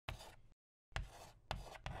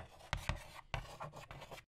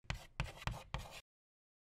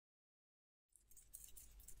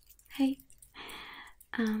Hey,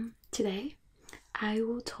 today I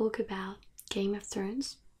will talk about Game of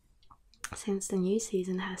Thrones since the new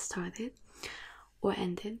season has started or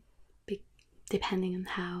ended, depending on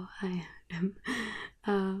how I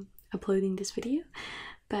am uploading this video.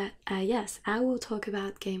 But yes, I will talk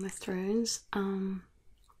about Game of Thrones,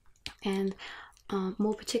 and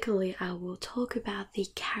more particularly, I will talk about the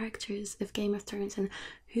characters of Game of Thrones and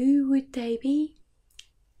who would they be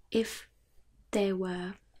if they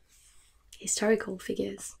were historical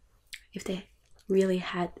figures, if they really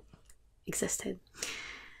had existed,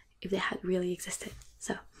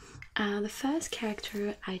 So the first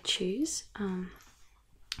character I choose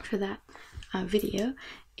for that video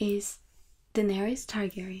is Daenerys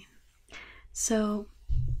Targaryen. So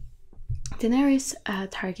Daenerys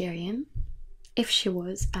Targaryen, if she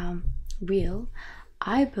was real,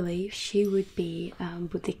 I believe she would be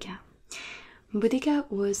Boudicca. Boudicca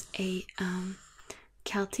was a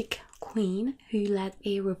Celtic queen who led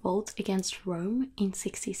a revolt against Rome in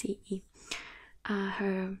 60 CE.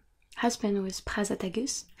 Her husband was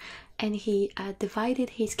Prasatagus, and he divided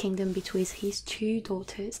his kingdom between his two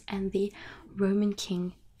daughters and the Roman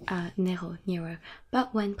king Nero.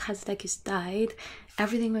 But when Prasatagus died,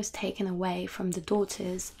 everything was taken away from the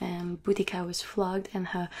daughters, and Boudicca was flogged and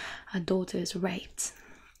her daughters raped.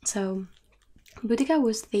 So Boudicca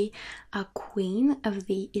was the queen of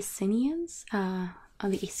the Icenians.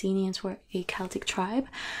 The Icenians were a Celtic tribe,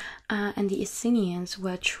 and the Icenians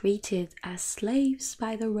were treated as slaves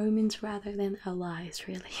by the Romans rather than allies,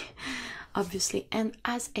 really, obviously. And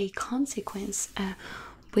as a consequence,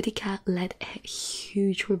 Boudicca led a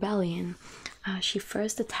huge rebellion. She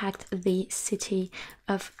first attacked the city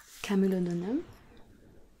of Camulodunum,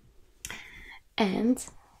 and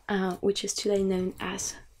which is today known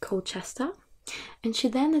as Colchester, and she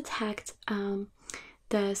then attacked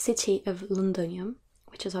the city of Londonium,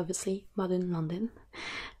 which is obviously modern London,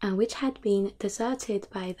 which had been deserted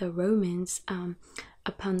by the Romans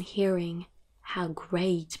upon hearing how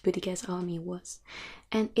great Boudicca's army was.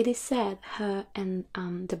 And it is said her and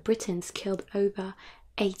the Britons killed over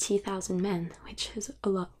 80,000 men, which is a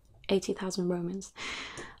lot, 80,000 Romans.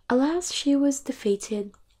 Alas, she was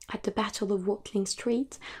defeated at the Battle of Watling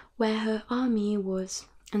Street, where her army was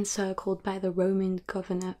encircled by the Roman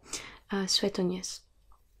governor Suetonius.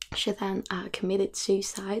 She then committed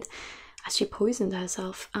suicide as she poisoned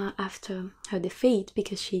herself after her defeat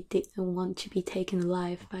because she didn't want to be taken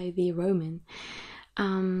alive by the Romans.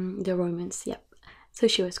 Yep. So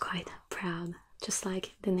she was quite proud, just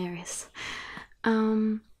like Daenerys.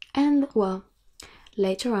 And well,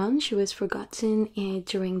 later on she was forgotten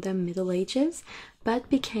during the Middle Ages, but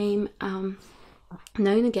became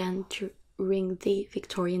known again during the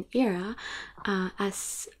Victorian era,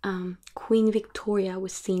 as Queen Victoria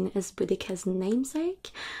was seen as Boudicca's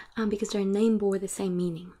namesake, because their name bore the same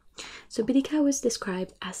meaning. So Boudicca was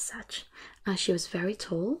described as such. She was very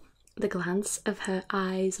tall, the glance of her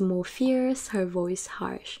eyes more fierce, her voice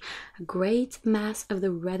harsh. A great mass of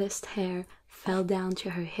the reddest hair fell down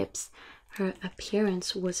to her hips. Her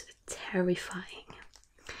appearance was terrifying.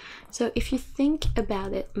 So if you think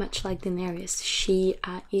about it, much like Daenerys, she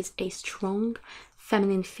is a strong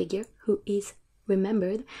feminine figure who is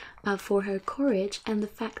remembered for her courage and the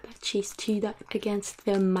fact that she stood up against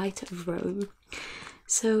the might of Rome.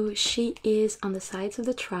 So she is on the sides of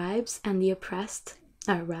the tribes and the oppressed,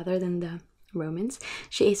 rather than the Romans.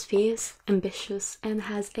 She is fierce, ambitious, and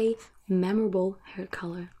has a memorable hair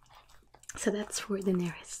color. So that's for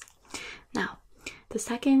Daenerys. Now, the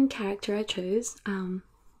second character I chose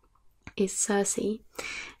is Cersei,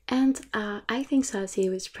 and I think Cersei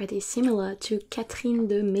was pretty similar to Catherine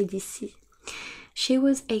de Medicis. She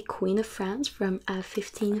was a queen of France from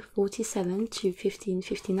 1547 to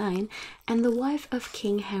 1559 and the wife of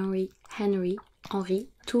King Henry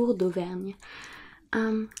Tour d'Auvergne.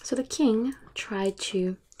 So the king tried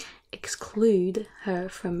to exclude her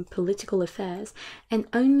from political affairs and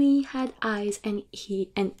only had eyes and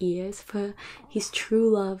ears for his true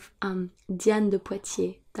love, Diane de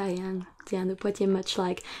Poitiers, much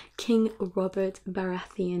like King Robert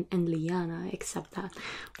Baratheon and Lyanna, except that,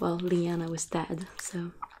 well, Lyanna was dead,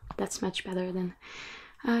 so that's much better than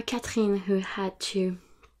Catherine, who had to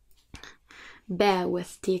bear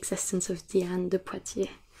with the existence of Diane de Poitiers.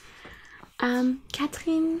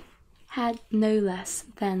 Catherine had no less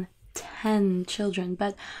than 10 children,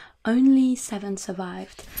 but only 7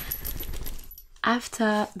 survived.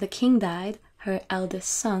 After the king died, her eldest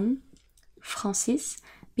son, Francis,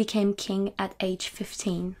 became king at age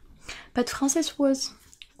 15. But Francis was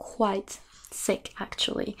quite sick,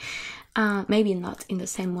 actually. Maybe not in the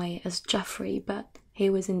same way as Joffrey, but he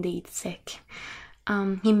was indeed sick.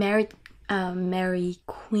 He married Mary,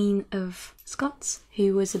 Queen of Scots,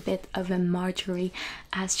 who was a bit of a martyr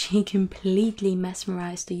as she completely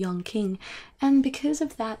mesmerized the young king. And because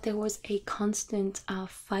of that, there was a constant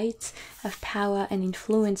fight of power and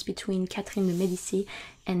influence between Catherine de Medici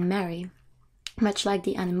and Mary, much like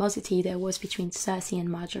the animosity there was between Cersei and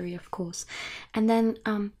Marjorie, of course. And then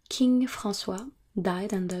King Francois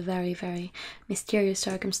died under very, very mysterious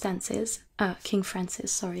circumstances. King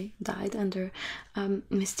Francis, sorry, died under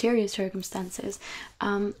mysterious circumstances.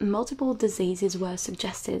 Multiple diseases were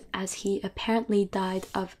suggested, as he apparently died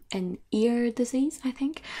of an ear disease, I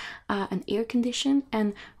think, an ear condition,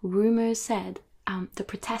 and rumors said the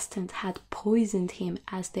Protestant had poisoned him,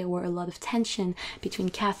 as there were a lot of tension between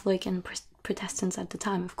Catholic and Protestants at the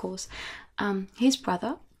time, of course. His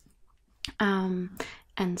brother,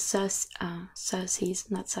 and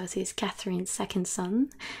Catherine's second son,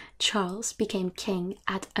 Charles, became king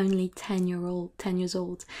at only 10 years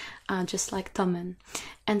old, just like Tommen.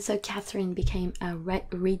 And so Catherine became a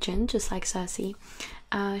regent, just like Cersei.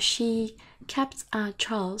 She kept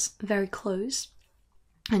Charles very close,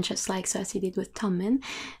 and just like Cersei did with Tommen.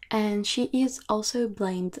 And she is also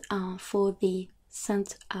blamed for the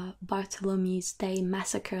St. Bartholomew's Day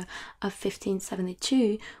massacre of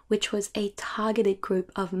 1572, which was a targeted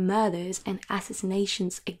group of murders and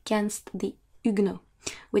assassinations against the Huguenots,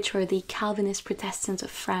 which were the Calvinist Protestants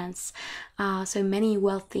of France. So many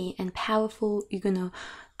wealthy and powerful Huguenots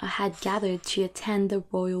had gathered to attend the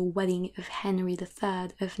royal wedding of Henry III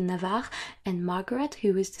of Navarre and Margaret,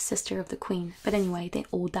 who was the sister of the queen. But anyway, they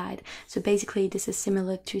all died. So basically this is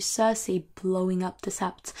similar to Cersei blowing up the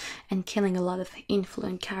Sept and killing a lot of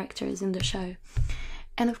influential characters in the show.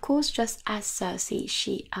 And of course, just as Cersei,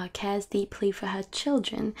 she cares deeply for her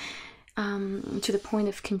children, to the point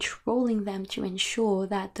of controlling them to ensure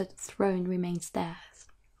that the throne remains theirs.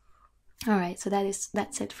 Alright, so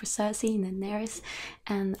that's it for Cersei and Daenerys.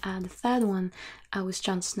 And the third one was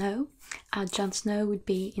Jon Snow. Jon Snow would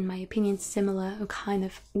be, in my opinion, similar, or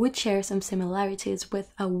would share some similarities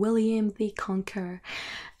with William the Conqueror.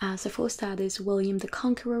 So for starters, William the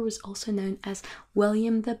Conqueror was also known as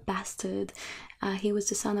William the Bastard. He was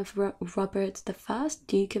the son of Robert I,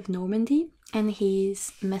 Duke of Normandy, and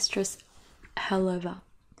his mistress Herleva,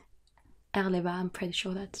 I'm pretty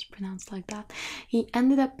sure that's pronounced like that. He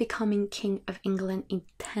ended up becoming King of England in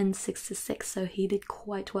 1066, so he did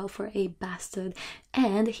quite well for a bastard.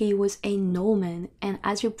 And he was a Norman, and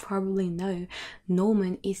as you probably know,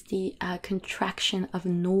 Norman is the contraction of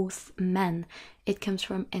Northmen. It comes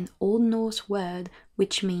from an Old Norse word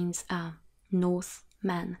which means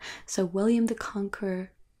Northman. So William the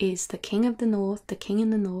Conqueror is the king of the north, the king in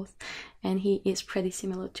the north, and he is pretty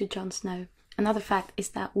similar to Jon Snow. Another fact is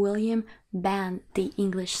that William banned the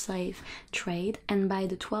English slave trade, and by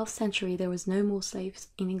the 12th century there was no more slaves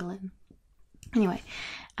in England. Anyway,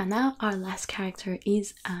 and now our last character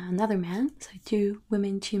is another man, so 2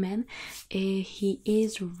 women, 2 men. He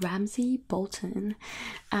is Ramsay Bolton.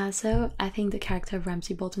 So I think the character of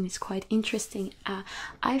Ramsay Bolton is quite interesting.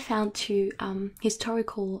 I found 2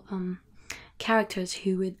 historical characters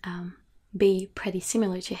who would be pretty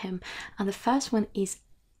similar to him. And the first one is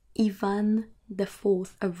Ivan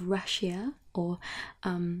IV of Russia, or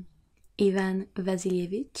Ivan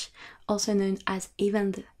Vasilievich, also known as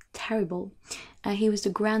Ivan the Terrible. He was the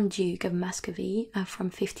Grand Duke of Muscovy from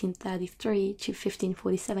 1533 to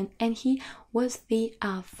 1547, and he was the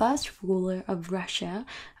first ruler of Russia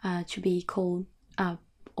to be called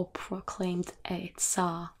or proclaimed a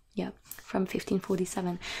Tsar. Yeah, from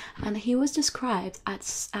 1547. And he was described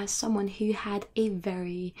as someone who had a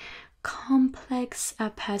very complex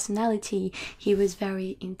personality. He was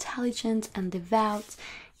very intelligent and devout,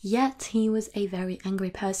 yet he was a very angry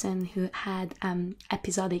person who had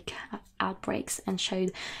episodic outbreaks and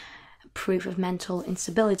showed proof of mental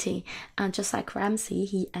instability. And just like Ramsay,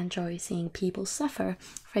 he enjoyed seeing people suffer.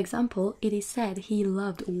 For example, it is said he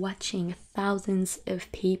loved watching thousands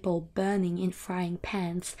of people burning in frying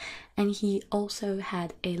pans, and he also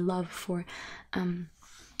had a love for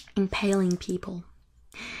impaling people.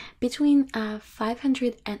 Between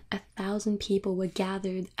 500 and 1,000 people were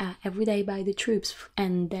gathered every day by the troops,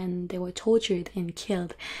 and then they were tortured and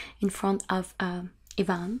killed in front of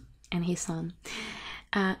Ivan and his son.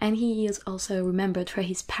 And he is also remembered for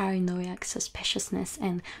his paranoid suspiciousness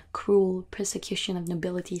and cruel persecution of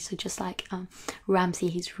nobility. So just like Ramsay,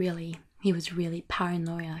 he was really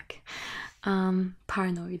paranoid.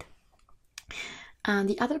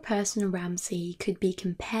 The other person Ramsay could be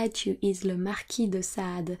compared to is le Marquis de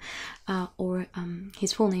Sade, or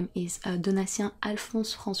his full name is Donatien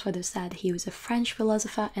Alphonse François de Sade. He was a French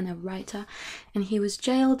philosopher and a writer, and he was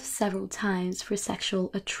jailed several times for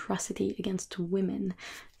sexual atrocity against women.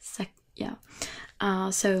 So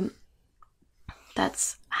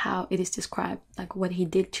that's how it is described, like what he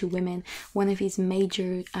did to women. One of his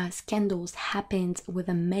major scandals happened with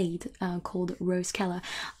a maid called Rose Keller.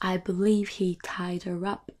 I believe he tied her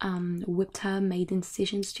up, whipped her, made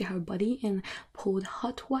incisions to her body, and poured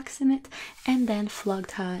hot wax in it, and then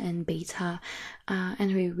flogged her and beat her.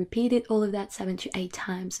 And he repeated all of that 7 to 8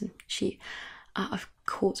 times, and she, of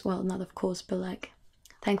course, well, not of course, but like,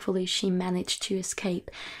 thankfully she managed to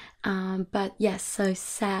escape. But yes, so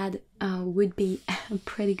Sade would be a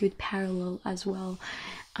pretty good parallel as well.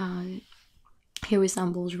 He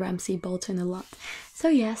resembles Ramsay Bolton a lot. So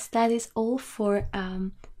yes, that is all for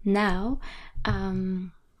now.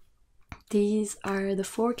 These are the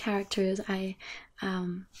 4 characters I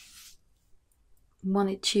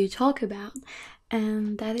wanted to talk about,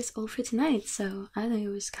 and that is all for tonight. So I know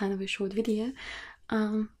it was kind of a short video,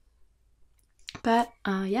 but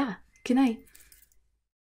yeah, good night.